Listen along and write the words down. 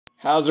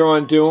How's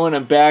everyone doing?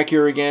 I'm back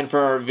here again for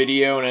our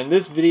video, and in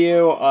this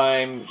video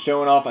I'm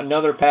showing off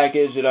another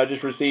package that I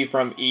just received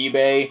from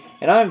eBay,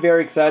 and I'm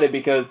very excited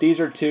because these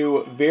are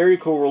two very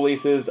cool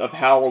releases of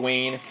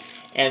Halloween,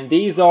 and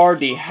these are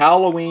the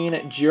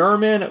Halloween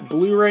German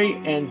Blu-ray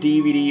and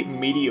DVD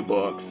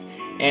Mediabooks.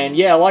 And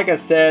yeah, like I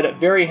said,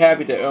 very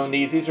happy to own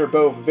these. These are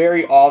both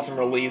very awesome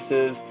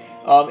releases.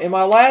 In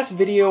my last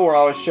video where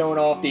I was showing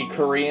off the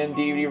Korean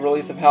DVD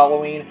release of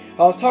Halloween,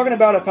 I was talking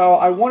about how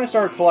I want to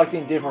start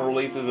collecting different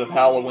releases of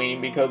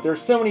Halloween because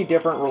there's so many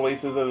different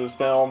releases of this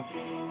film,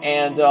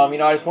 and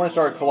I just want to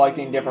start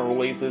collecting different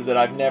releases that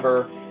I've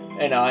never,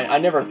 I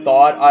never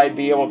thought I'd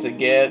be able to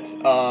get,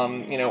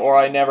 or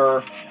I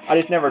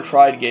just never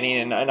tried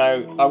getting, and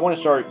I want to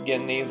start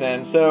getting these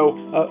in.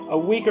 So a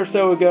week or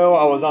so ago,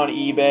 I was on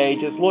eBay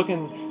just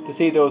looking to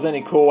see if there was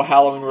any cool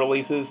Halloween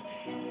releases.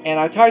 And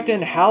I typed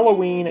in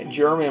Halloween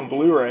German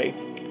Blu-ray,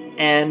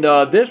 and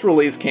this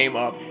release came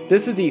up.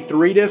 This is the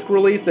 3-disc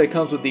release that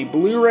comes with the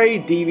Blu-ray,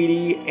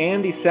 DVD,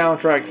 and the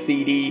soundtrack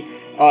CD.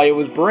 It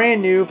was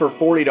brand new for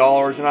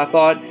 $40, and I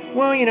thought,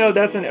 well,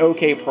 that's an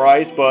okay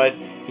price, but,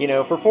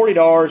 for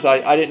 $40,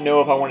 I didn't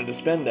know if I wanted to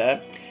spend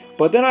that.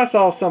 But then I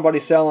saw somebody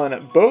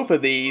selling both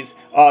of these,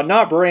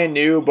 not brand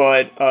new,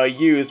 but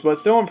used, but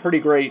still in pretty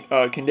great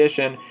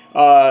condition.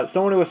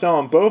 Someone who was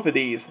selling both of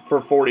these for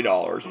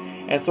 $40.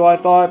 And so I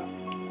thought,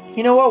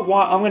 you know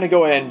what, I'm going to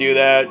go ahead and do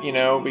that,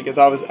 because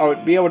I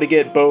would be able to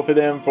get both of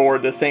them for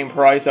the same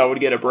price I would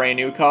get a brand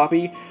new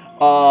copy.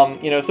 So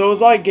it was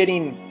like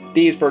getting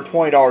these for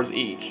 $20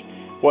 each,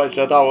 which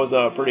I thought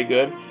was pretty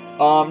good.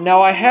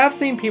 Now I have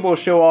seen people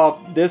show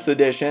off this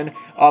edition.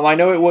 I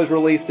know it was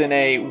released in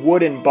a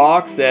wooden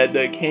box set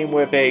that came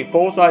with a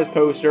full-size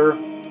poster,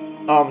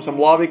 some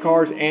lobby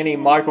cards, and a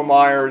Michael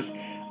Myers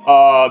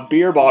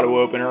beer bottle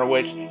opener,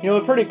 which,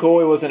 was pretty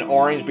cool. It was an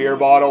orange beer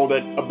bottle,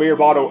 a beer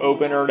bottle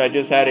opener that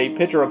just had a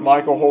picture of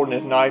Michael holding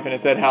his knife and it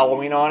said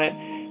Halloween on it.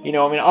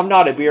 I'm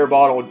not a beer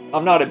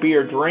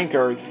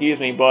drinker,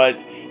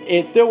 but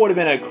it still would have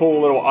been a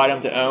cool little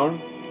item to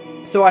own.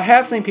 So I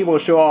have seen people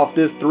show off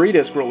this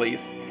 3-disc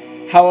release.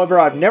 However,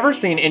 I've never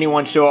seen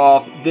anyone show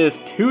off this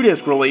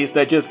 2-disc release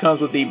that just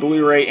comes with the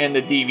Blu-ray and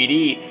the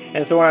DVD.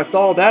 And so when I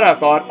saw that, I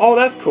thought, oh,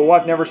 that's cool.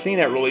 I've never seen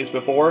that release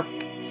before.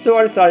 So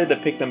I decided to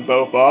pick them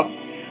both up.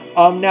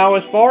 Now,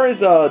 as far as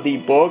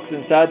the books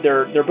inside,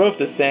 they're both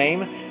the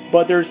same,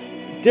 but there's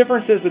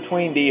differences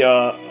between the,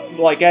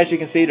 as you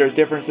can see, there's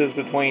differences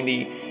between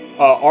the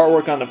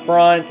artwork on the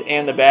front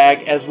and the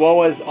back, as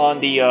well as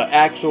on the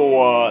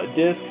actual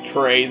disc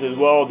trays as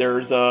well.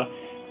 There's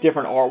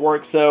different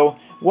artwork. So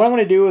what I'm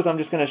going to do is I'm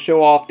just going to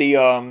show off the,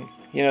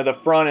 the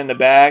front and the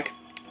back,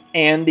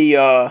 and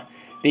the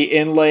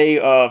inlay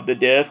of the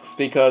discs,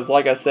 because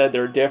like I said,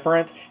 they're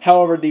different.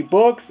 However, the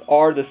books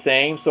are the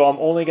same, so I'm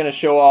only going to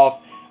show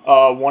off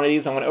one of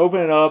these. I'm going to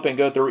open it up and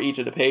go through each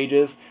of the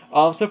pages.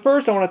 So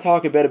first I want to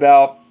talk a bit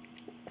about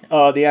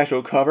the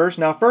actual covers.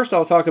 Now first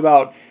I'll talk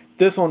about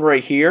this one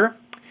right here.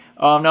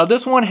 Now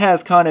this one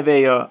has kind of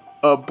a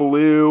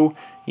blue,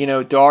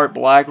 dark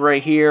black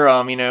right here.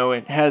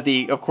 It has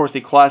of course the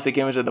classic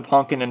image of the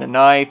pumpkin and the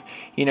knife.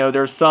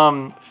 There's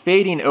some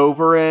fading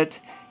over it,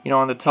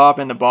 on the top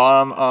and the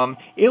bottom.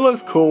 It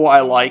looks cool.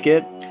 I like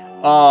it.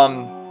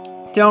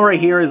 Down right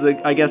here is,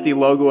 I guess, the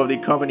logo of the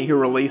company who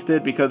released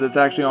it, because it's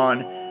actually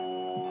on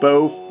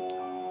both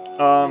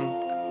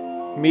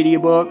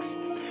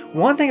Mediabooks.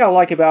 One thing I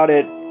like about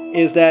it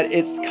is that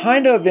it's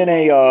kind of in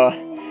a,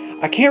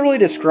 I can't really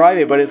describe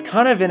it, but it's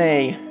kind of in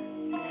a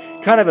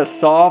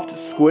soft,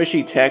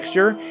 squishy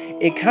texture.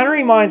 It kind of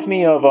reminds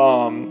me of,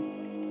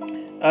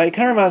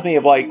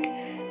 like,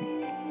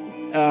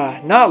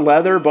 not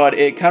leather, but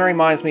it kind of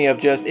reminds me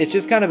of it's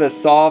just kind of a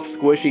soft,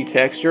 squishy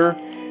texture,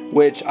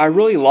 which I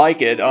really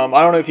like it. I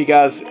don't know if you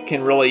guys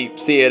can really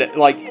see it.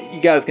 Like, you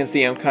guys can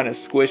see I'm kind of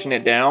squishing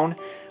it down.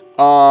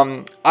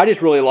 I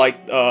just really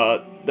like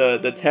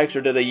the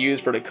texture that they use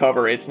for the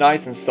cover. It's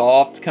nice and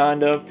soft,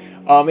 kind of.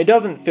 It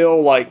doesn't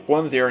feel like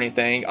flimsy or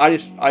anything. I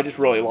just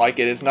really like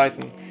it. It's nice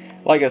and,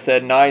 like I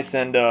said, nice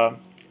and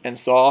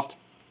soft.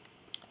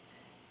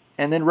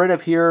 And then right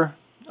up here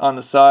on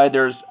the side,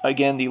 there's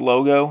again the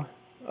logo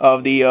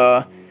of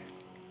the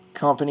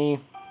company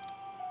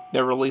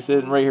that released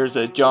it. And right here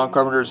says John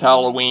Carpenter's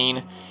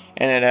Halloween,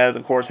 and it has,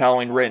 of course,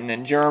 Halloween written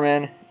in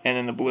German and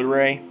in the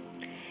Blu-ray.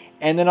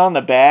 And then on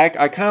the back,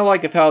 I kind of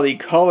like how the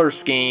color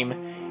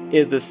scheme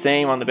is the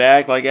same on the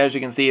back. Like, as you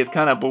can see, it's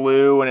kind of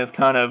blue and it's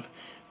kind of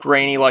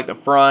grainy like the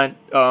front.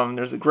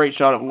 There's a great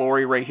shot of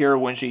Laurie right here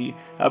when she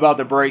about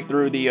to break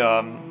through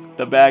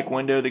the back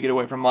window to get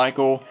away from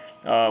Michael,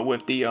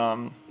 with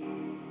the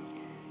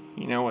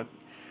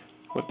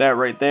with that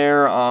right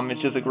there.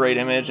 It's just a great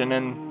image. And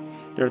then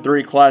there are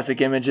 3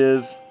 classic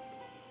images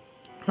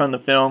from the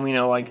film,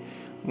 like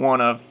one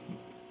of,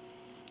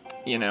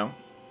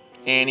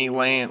 Annie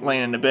laying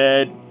in the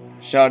bed,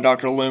 shot of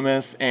Dr.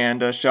 Loomis,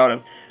 and a shot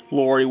of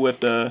Laurie with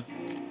the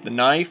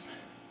knife.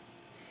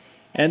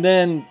 And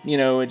then,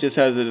 it just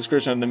has a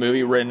description of the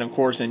movie written, of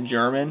course, in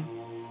German.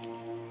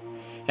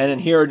 And then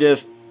here are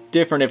just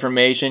different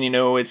information.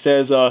 It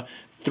says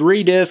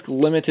 3-disc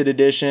limited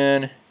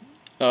edition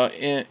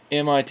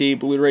MIT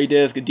Blu-ray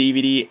disc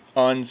DVD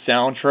on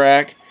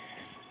soundtrack.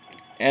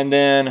 And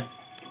then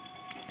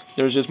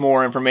there's just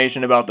more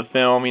information about the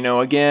film,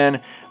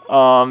 again,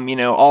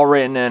 all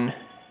written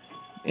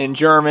in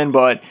German,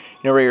 but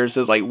right here it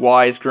says like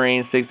widescreen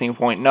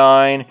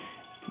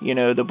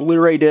 16.9. The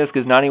Blu-ray disc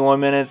is 91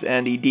 minutes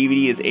and the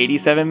DVD is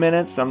 87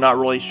 minutes. I'm not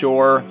really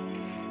sure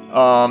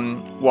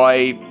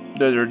why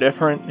those are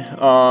different.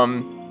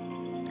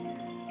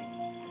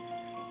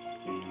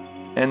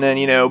 And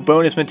then,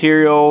 bonus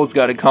material, it's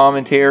got a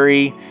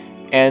commentary,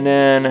 and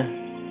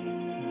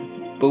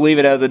then believe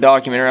it has a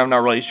documentary. I'm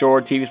not really sure.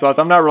 TV spots.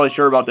 I'm not really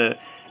sure about the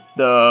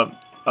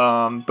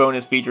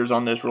bonus features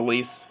on this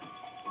release.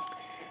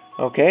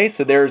 Okay,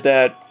 so there's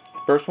that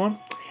first one.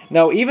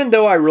 Now, even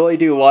though I really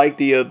do like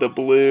the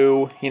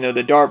blue,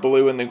 the dark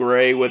blue and the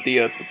gray with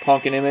the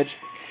pumpkin image,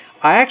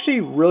 I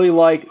actually really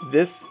like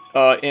this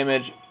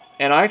image,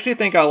 and I actually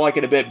think I like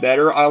it a bit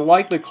better. I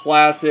like the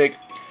classic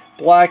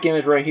black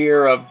image right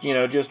here of,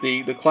 just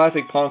the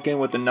classic pumpkin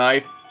with the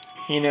knife.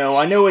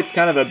 I know it's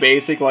kind of a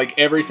basic, like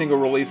every single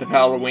release of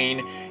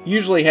Halloween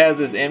usually has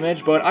this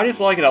image, but I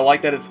just like it. I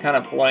like that it's kind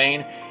of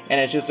plain,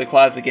 and it's just a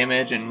classic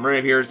image, and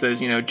right here it says,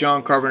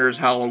 John Carpenter's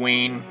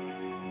Halloween,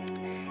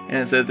 and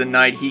it says The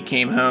Night He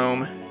Came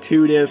Home,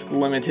 2-disc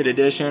limited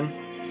edition,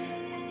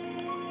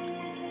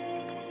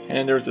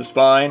 and there's the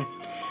spine.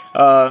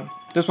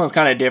 This one's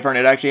kind of different.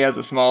 It actually has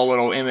a small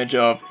little image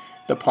of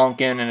the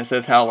pumpkin, and it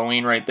says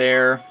Halloween right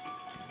there.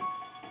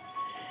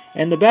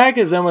 And the back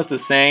is almost the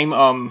same.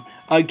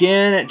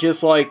 Again,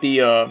 just like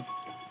the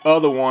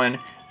other one,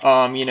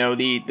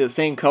 the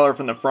same color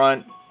from the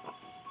front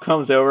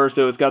comes over,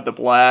 so it's got the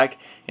black,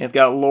 and it's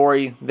got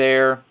Laurie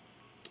there,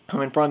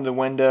 in front of the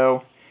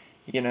window,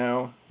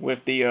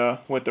 with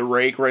the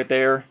rake right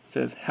there. It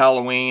says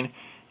Halloween.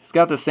 It's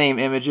got the same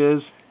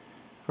images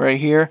right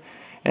here,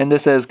 and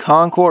this says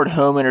Concord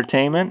Home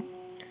Entertainment.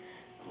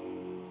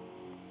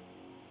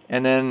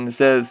 And then it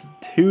says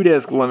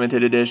 2-disc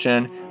limited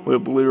edition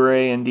with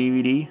Blu-ray and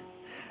DVD.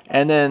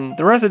 And then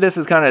the rest of this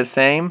is kind of the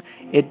same.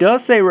 It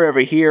does say right over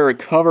here,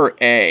 cover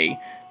A.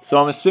 So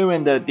I'm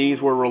assuming that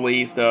these were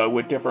released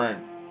with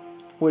different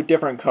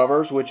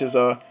covers, which is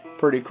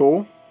pretty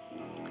cool.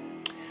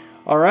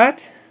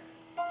 Alright,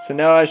 so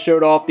now I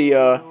showed off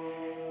the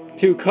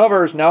 2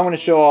 covers. Now I'm going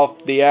to show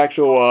off the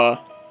actual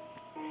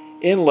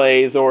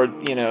inlays, or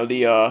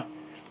the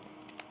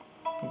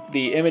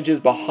images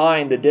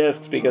behind the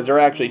discs, because they're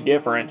actually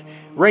different.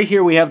 Right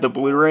here we have the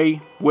Blu-ray,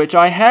 which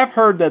I have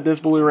heard that this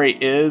Blu-ray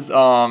is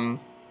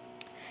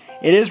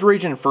it is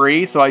region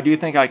free, so I do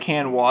think I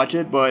can watch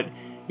it, but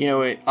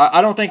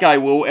I don't think I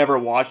will ever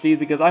watch these,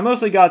 because I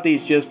mostly got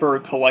these just for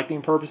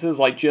collecting purposes,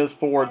 like just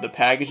for the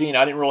packaging.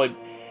 I didn't really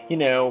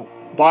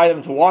buy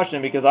them to watch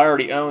them, because I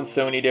already own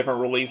so many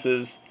different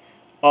releases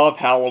of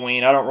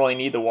Halloween. I don't really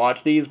need to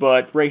watch these.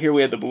 But right here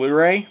we have the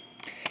Blu-ray,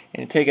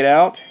 and take it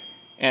out,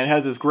 and it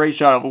has this great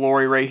shot of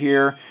Laurie right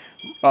here,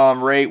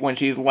 right when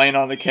she's laying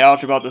on the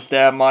couch about to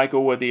stab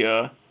Michael with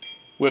the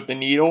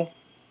needle,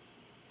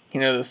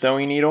 the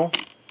sewing needle.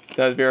 So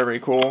that's very, very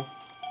cool.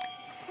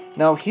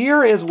 Now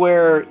here is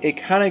where it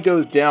kind of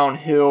goes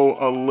downhill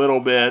a little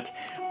bit.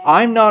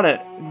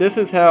 This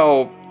is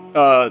how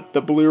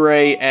the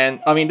Blu-ray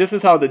this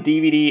is how the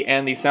DVD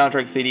and the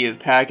soundtrack CD is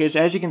packaged.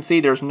 As you can see,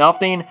 there's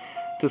nothing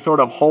to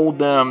sort of hold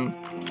them.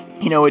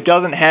 It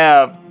doesn't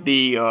have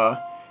the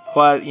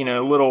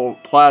little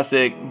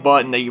plastic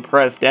button that you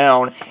press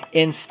down.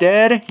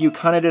 Instead, you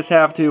kind of just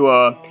have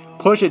to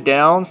push it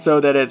down so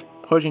that it's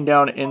pushing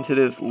down into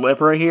this lip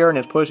right here, and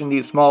it's pushing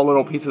these small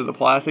little pieces of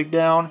plastic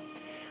down,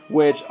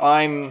 which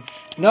I'm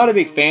not a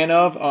big fan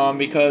of,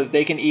 because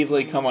they can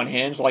easily come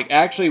unhinged. Like,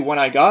 actually, when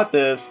I got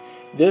this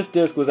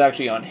disc was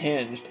actually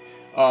unhinged,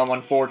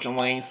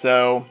 unfortunately.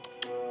 So,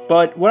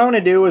 but what I'm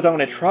going to do is I'm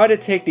going to try to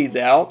take these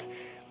out,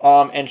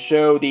 and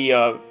show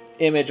the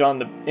image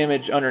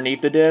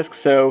underneath the disc.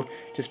 So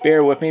just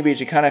bear with me, because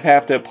you kind of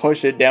have to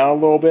push it down a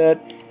little bit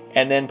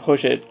and then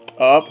push it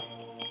up,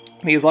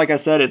 because like I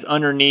said, it's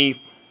underneath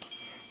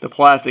the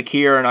plastic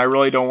here, and I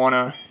really don't want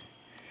to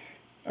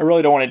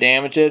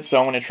damage it. So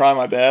I'm going to try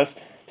my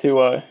best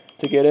to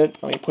get it.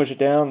 Let me push it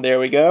down. There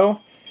we go.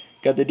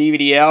 Got the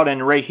DVD out,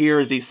 and right here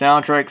is the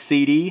soundtrack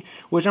CD,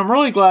 which I'm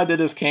really glad that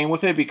this came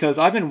with it, because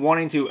I've been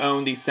wanting to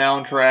own the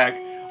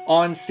soundtrack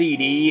on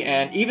CD,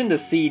 and even the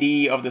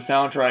CD of the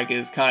soundtrack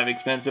is kind of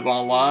expensive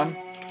online,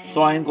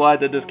 so I am glad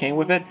that this came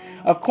with it.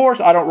 Of course,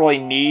 I don't really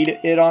need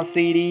it on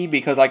CD,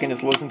 because I can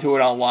just listen to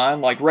it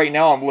online. Like right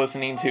now, I'm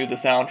listening to the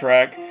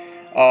soundtrack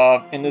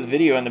in this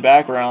video in the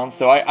background,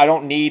 so I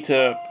don't need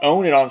to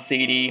own it on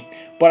CD,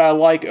 but I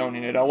like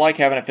owning it. I like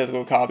having a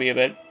physical copy of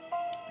it.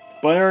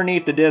 But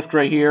underneath the disc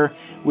right here,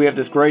 we have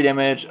this great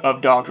image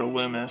of Dr.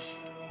 Loomis,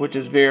 which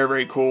is very,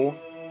 very cool.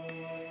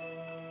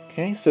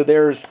 Okay, so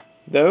there's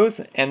those,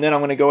 and then I'm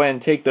going to go ahead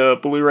and take the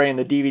Blu-ray and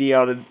the DVD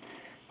out of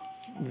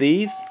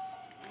these.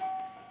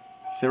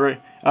 So,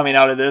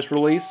 out of this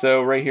release.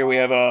 So right here we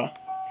have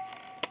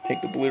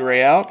take the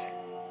Blu-ray out,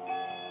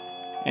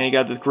 and you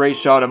got this great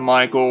shot of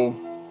Michael,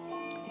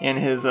 in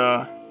his,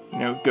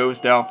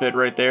 ghost outfit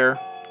right there.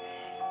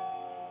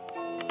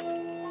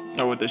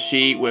 Or with the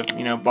sheet with,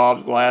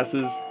 Bob's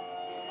glasses.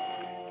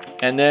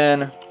 And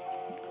then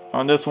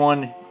on this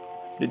one,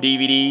 the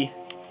DVD.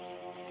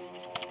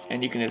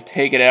 And you can just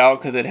take it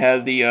out because it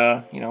has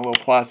the, little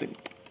plastic.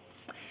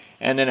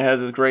 And then it has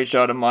this great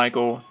shot of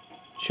Michael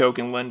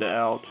choking Linda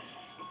out.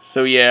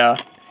 So yeah,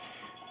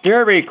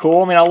 very, very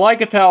cool. I mean, I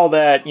like it how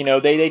that,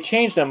 they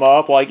changed them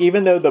up. Like,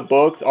 even though the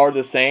books are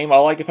the same, I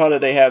like it how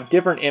that they have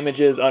different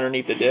images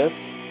underneath the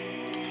discs.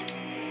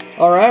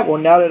 Alright, well,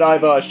 now that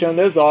I've shown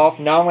those off,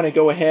 now I'm going to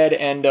go ahead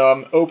and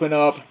open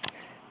up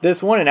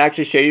this one and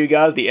actually show you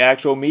guys the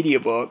actual media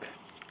book.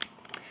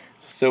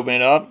 Let's open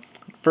it up.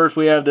 First,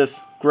 we have this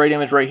great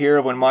image right here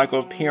of when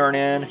Michael's peering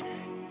in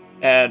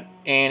at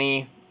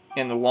Annie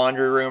in the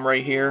laundry room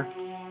right here.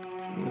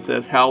 It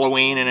says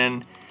Halloween, and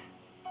then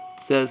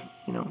it says,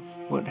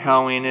 what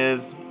Halloween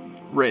is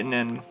written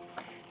in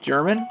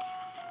German.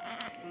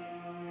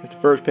 It's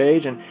the first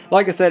page, and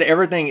like I said,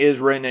 everything is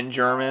written in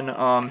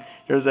German.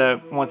 There's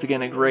once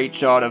again a great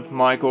shot of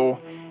Michael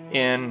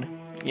in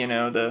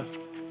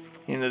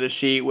the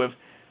sheet with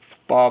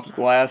Bob's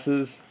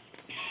glasses.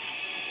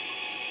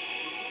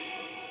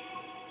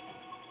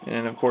 And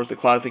then, of course, the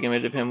classic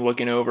image of him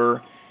looking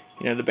over,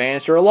 the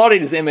banister. A lot of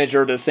these images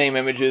are the same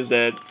images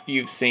that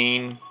you've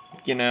seen,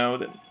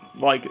 the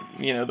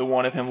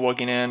one of him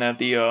looking in at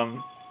the,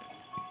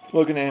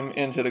 looking at him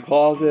into the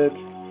closet.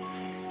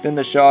 Then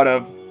the shot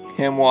of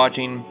him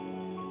watching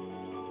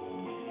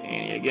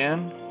Annie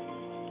again.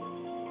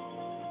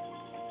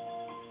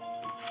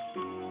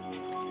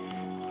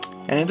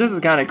 And this is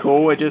kind of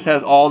cool. It just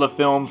has all the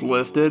films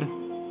listed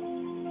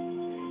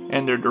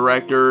and their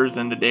directors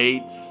and the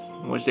dates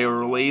in which they were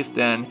released,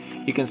 and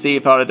you can see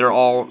how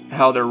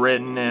they're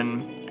written,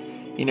 and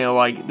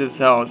like this is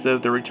how it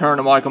says The Return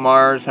of Michael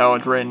Myers, how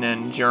it's written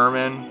in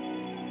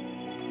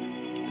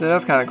German. So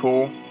that's kind of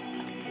cool.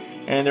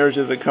 And there's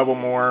just a couple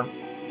more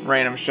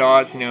random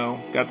shots.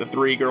 Got the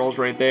three girls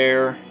right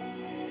there,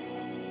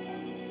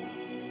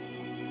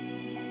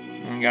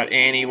 and you got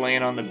Annie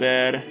laying on the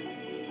bed,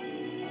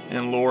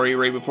 and Lori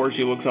right before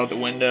she looks out the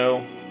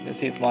window and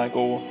sees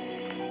Michael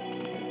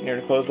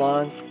near the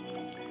clotheslines.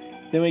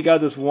 Then we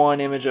got this one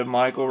image of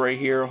Michael right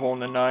here holding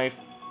the knife.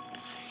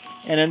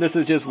 And then this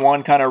is just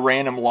one kind of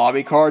random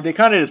lobby card. They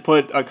kind of just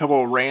put a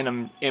couple of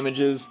random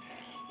images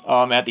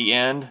at the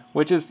end,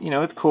 which is,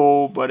 it's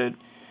cool, but it,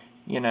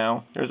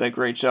 there's that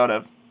great shot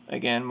of,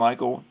 again,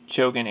 Michael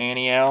choking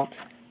Annie out.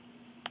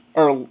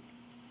 Or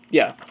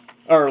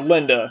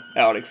Linda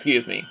out,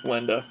 excuse me,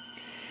 Linda.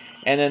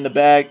 And in the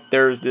back,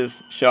 there's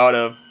this shot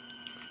of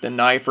the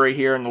knife right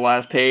here in the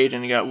last page,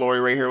 and you got Lori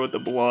right here with the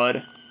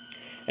blood.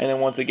 And then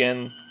once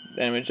again,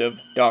 the image of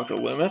Dr.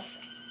 Loomis.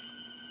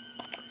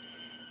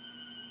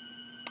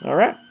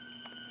 Alright.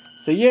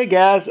 So yeah,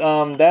 guys,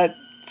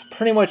 that's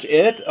pretty much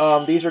it.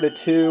 These are the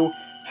two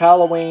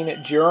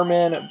Halloween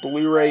German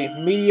Blu-ray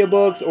media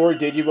books or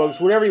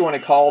digibooks, whatever you want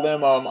to call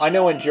them. I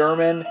know in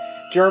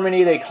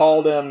Germany they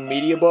call them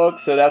media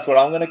books, so that's what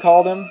I'm going to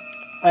call them.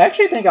 I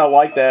actually think I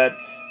like that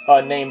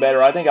name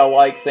better. I think I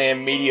like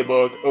saying media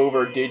book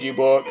over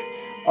digibook.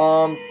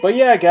 But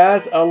yeah,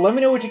 guys, let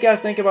me know what you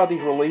guys think about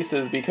these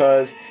releases,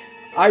 because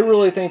I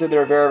really think that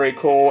they're very, very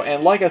cool,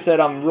 and like I said,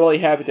 I'm really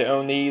happy to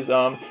own these.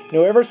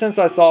 Ever since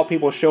I saw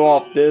people show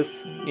off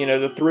this,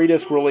 the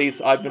 3-disc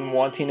release, I've been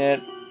wanting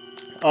it.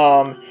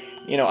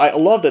 I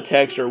love the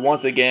texture,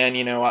 once again,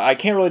 I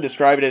can't really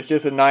describe it. It's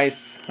just a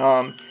nice,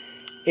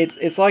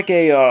 it's like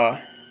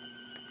a,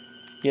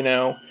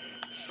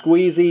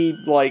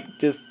 squeezy, like,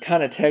 just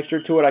kind of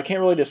texture to it. I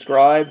can't really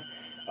describe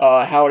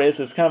how it is.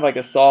 It's kind of like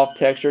a soft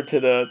texture to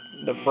the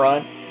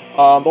front.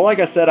 But like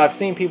I said, I've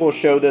seen people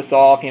show this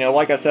off.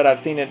 Like I said,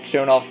 I've seen it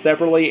shown off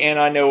separately, and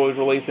I know it was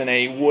released in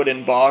a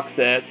wooden box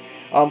set.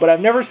 But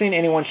I've never seen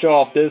anyone show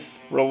off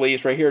this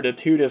release right here, the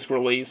 2-disc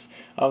release.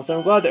 So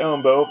I'm glad to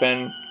own both,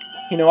 and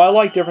I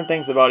like different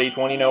things about each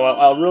one.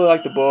 I really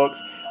like the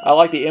books. I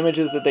like the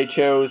images that they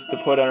chose to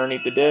put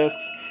underneath the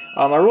discs.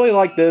 I really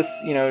like this,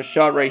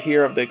 shot right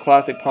here of the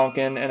classic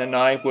pumpkin and a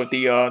knife with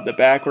the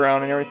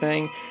background and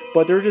everything.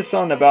 But there's just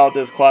something about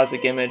this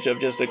classic image of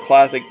just a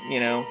classic,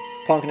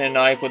 pumpkin and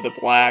knife with the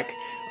black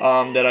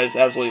that I just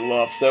absolutely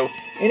love. So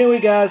anyway,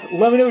 guys,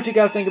 let me know what you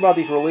guys think about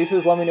these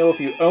releases. Let me know if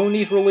you own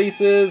these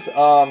releases.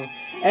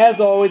 As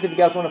always, if you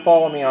guys want to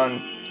follow me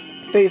on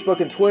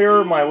Facebook and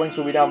Twitter, my links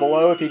will be down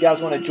below. If you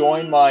guys want to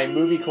join my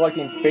movie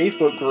collecting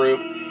Facebook group,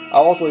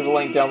 I'll also leave a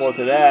link down below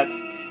to that.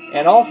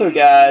 And also,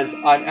 guys,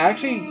 I'm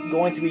actually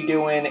going to be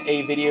doing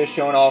a video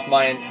showing off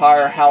my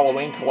entire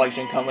Halloween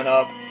collection coming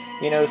up.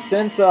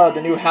 Since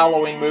the new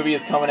Halloween movie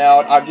is coming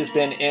out, I've just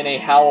been in a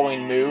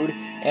Halloween mood,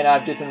 and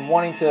I've just been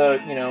wanting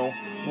to,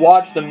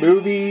 watch the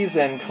movies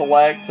and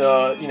collect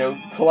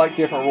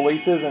different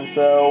releases, and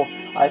so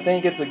I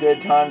think it's a good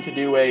time to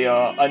do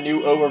a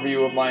new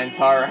overview of my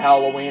entire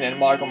Halloween and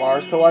Michael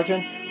Myers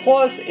collection.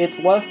 Plus, it's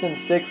less than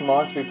 6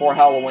 months before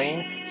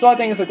Halloween, so I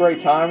think it's a great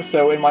time.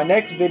 So in my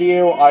next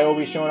video, I will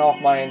be showing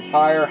off my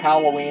entire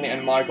Halloween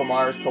and Michael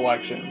Myers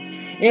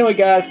collection. Anyway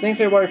guys, thanks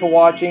everybody for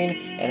watching,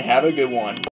 and have a good one.